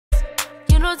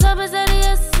on top is of the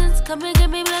essence. Come and give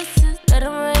me blessings. Let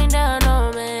them rain down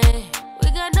on me.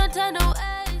 We got no time to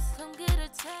waste. Come get a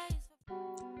taste.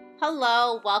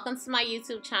 Hello, welcome to my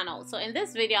YouTube channel. So in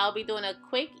this video, I'll be doing a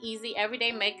quick, easy,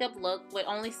 everyday makeup look with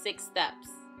only 6 steps.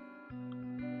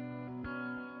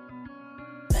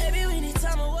 Baby, we need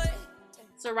time away.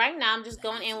 So right now, I'm just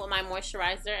going in with my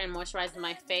moisturizer and moisturizing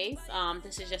my face.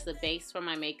 This is just a base for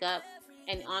my makeup.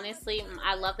 And honestly,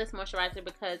 I love this moisturizer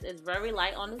because it's very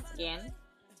light on the skin.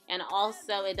 And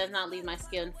also, it does not leave my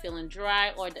skin feeling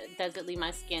dry or does it leave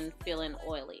my skin feeling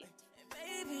oily.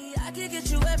 Baby, I can get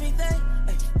you everything.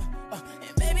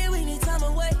 And baby, we need time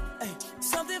away.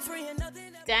 Something free and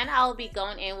nothing. Then I'll be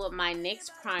going in with my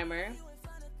NYX primer.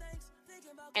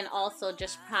 And also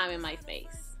just priming my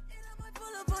face.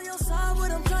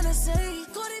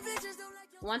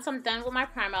 Once I'm done with my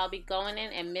primer, I'll be going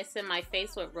in and mixing my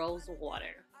face with rose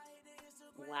water.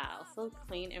 Wow, so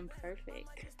clean and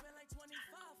perfect.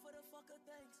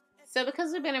 So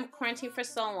because we've been in quarantine for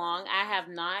so long, I have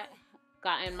not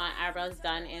gotten my eyebrows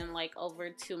done in like over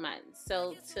 2 months.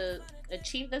 So to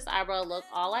achieve this eyebrow look,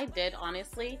 all I did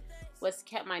honestly was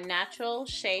kept my natural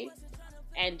shape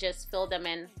and just fill them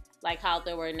in like how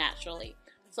they were naturally.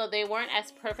 So they weren't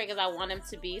as perfect as I want them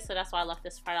to be, so that's why I left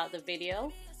this part out of the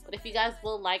video. But if you guys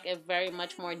would like a very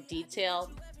much more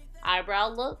detailed eyebrow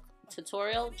look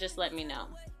tutorial, just let me know.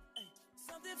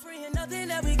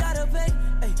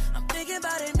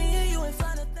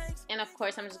 And of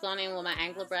course, I'm just going in with my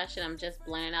angle brush and I'm just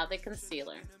blending out the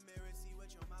concealer.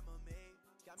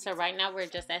 So right now we're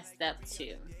just at step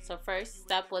 2. So first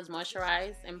step was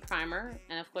moisturize and primer,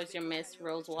 and of course your mist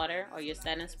rose water or your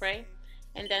setting spray.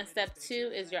 And then step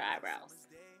 2 is your eyebrows.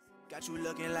 Got you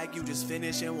looking like you just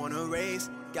finished and wanna race.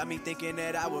 Got me thinking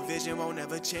that our vision won't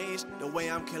ever change. The way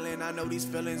I'm killing, I know these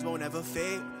feelings won't ever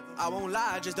fade. I won't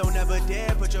lie, just don't ever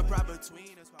dare put your pride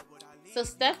between us. So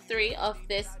step 3 of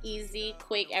this easy,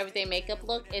 quick, everyday makeup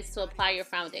look is to apply your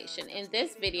foundation. In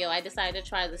this video, I decided to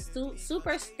try the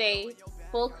Super Stay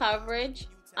Full Coverage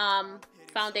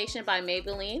foundation by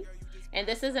Maybelline. And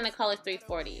this is in the color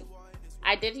 340.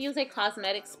 I did use a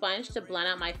cosmetic sponge to blend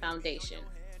out my foundation.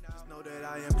 Know that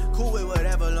I am cool with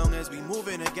whatever, long as we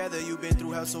moving together. You've been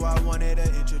through hell, so I wanted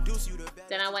to introduce you to.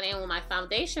 Then I went in with my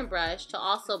foundation brush to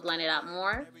also blend it out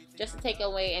more, just to take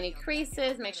away any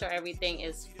creases, make sure everything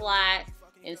is flat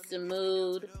and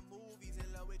smooth,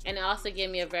 and it also gave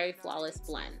me a very flawless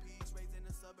blend.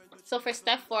 So for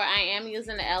step 4, I am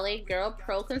using the LA Girl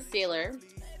Pro Concealer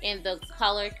in the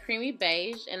color Creamy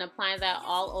Beige and applying that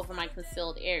all over my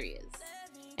concealed areas.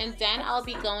 And then I'll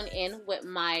be going in with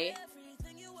my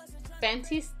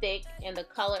Fenty stick in the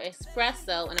color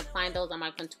Espresso and applying those on my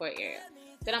contour area.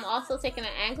 Then I'm also taking an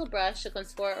angle brush to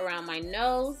contour around my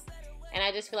nose, and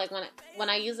I just feel like when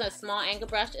I use a small angle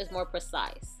brush, it's more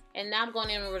precise. And now I'm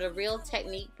going in with a Real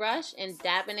Technique brush and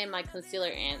dabbing in my concealer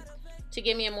in to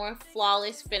give me a more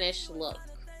flawless finished look.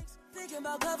 Thinking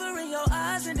about covering your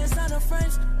eyes and designer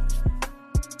friends.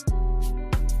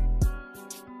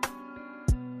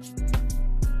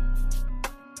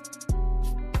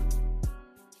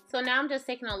 So now I'm just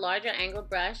taking a larger angle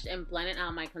brush and blending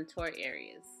out my contour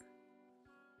areas.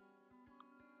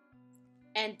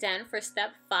 And then for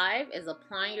step 5 is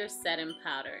applying your setting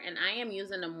powder. And I am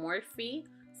using the Morphe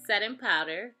setting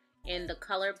powder in the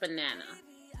color Banana.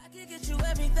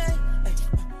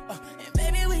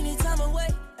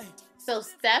 So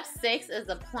step 6 is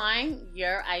applying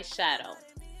your eyeshadow.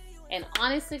 And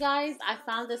honestly guys, I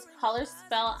found this Color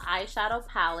Spell eyeshadow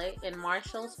palette in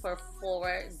Marshall's for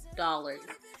 $4.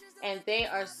 And they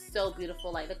are so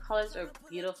beautiful. Like the colors are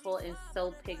beautiful and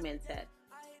so pigmented.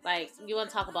 Like you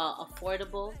want to talk about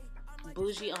affordable,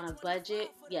 bougie on a budget?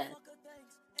 Yes.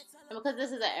 And because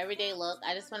this is an everyday look,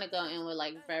 I just want to go in with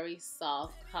like very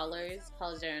soft colors.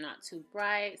 Colors that are not too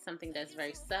bright. Something that's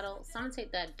very subtle. So I'm going to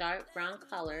take that dark brown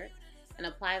color and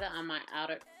apply that on my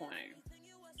outer corner.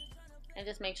 And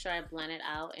just make sure I blend it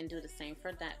out and do the same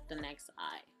for the next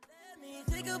eye.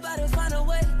 Think about it, find a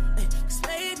way.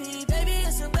 Baby,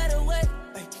 it's a better way.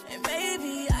 And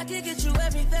maybe I can get you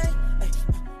everything.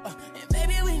 And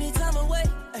maybe we need time away.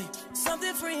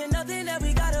 Something free and nothing that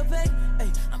we gotta pay.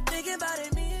 I'm thinking about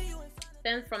it, me and you.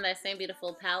 Then from that same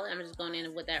beautiful palette, I'm just going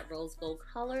in with that rose gold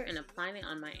color and applying it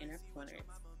on my inner corners.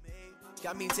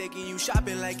 Got me taking you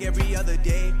shopping like every other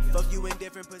day. Fuck you in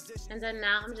different positions. And then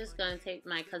now I'm just going to take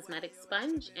my cosmetic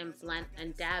sponge and blend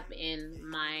and dab in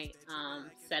my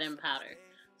setting powder.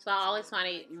 So I always find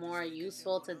it more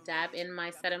useful to dab in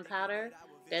my setting powder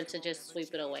than to just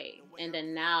sweep it away. And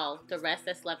then now the rest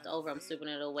that's left over, I'm sweeping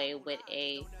it away with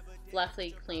a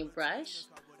fluffy clean brush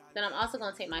Then I'm also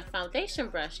going to take my foundation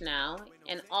brush now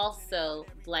and also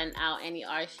blend out any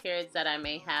harsh hairs that I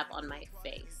may have on my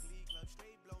face.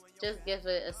 Just give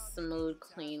it a smooth,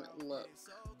 clean look.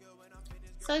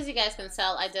 So as you guys can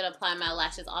tell, I did apply my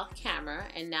lashes off camera,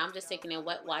 and now I'm just taking a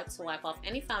wet wipe to wipe off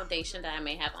any foundation that I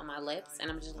may have on my lips, and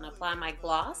I'm just going to apply my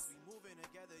gloss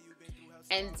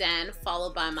and then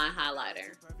followed by my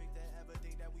highlighter.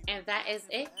 And that is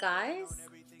it, guys.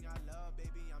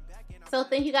 So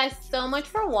thank you guys so much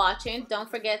for watching. Don't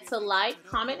forget to like,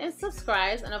 comment, and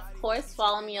subscribe, and of course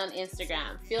follow me on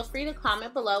Instagram. Feel free to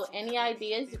comment below any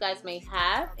ideas you guys may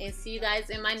have, and see you guys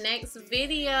in my next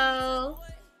video.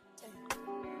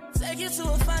 Take you to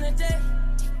a finer day.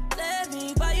 Let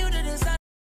me buy you the design.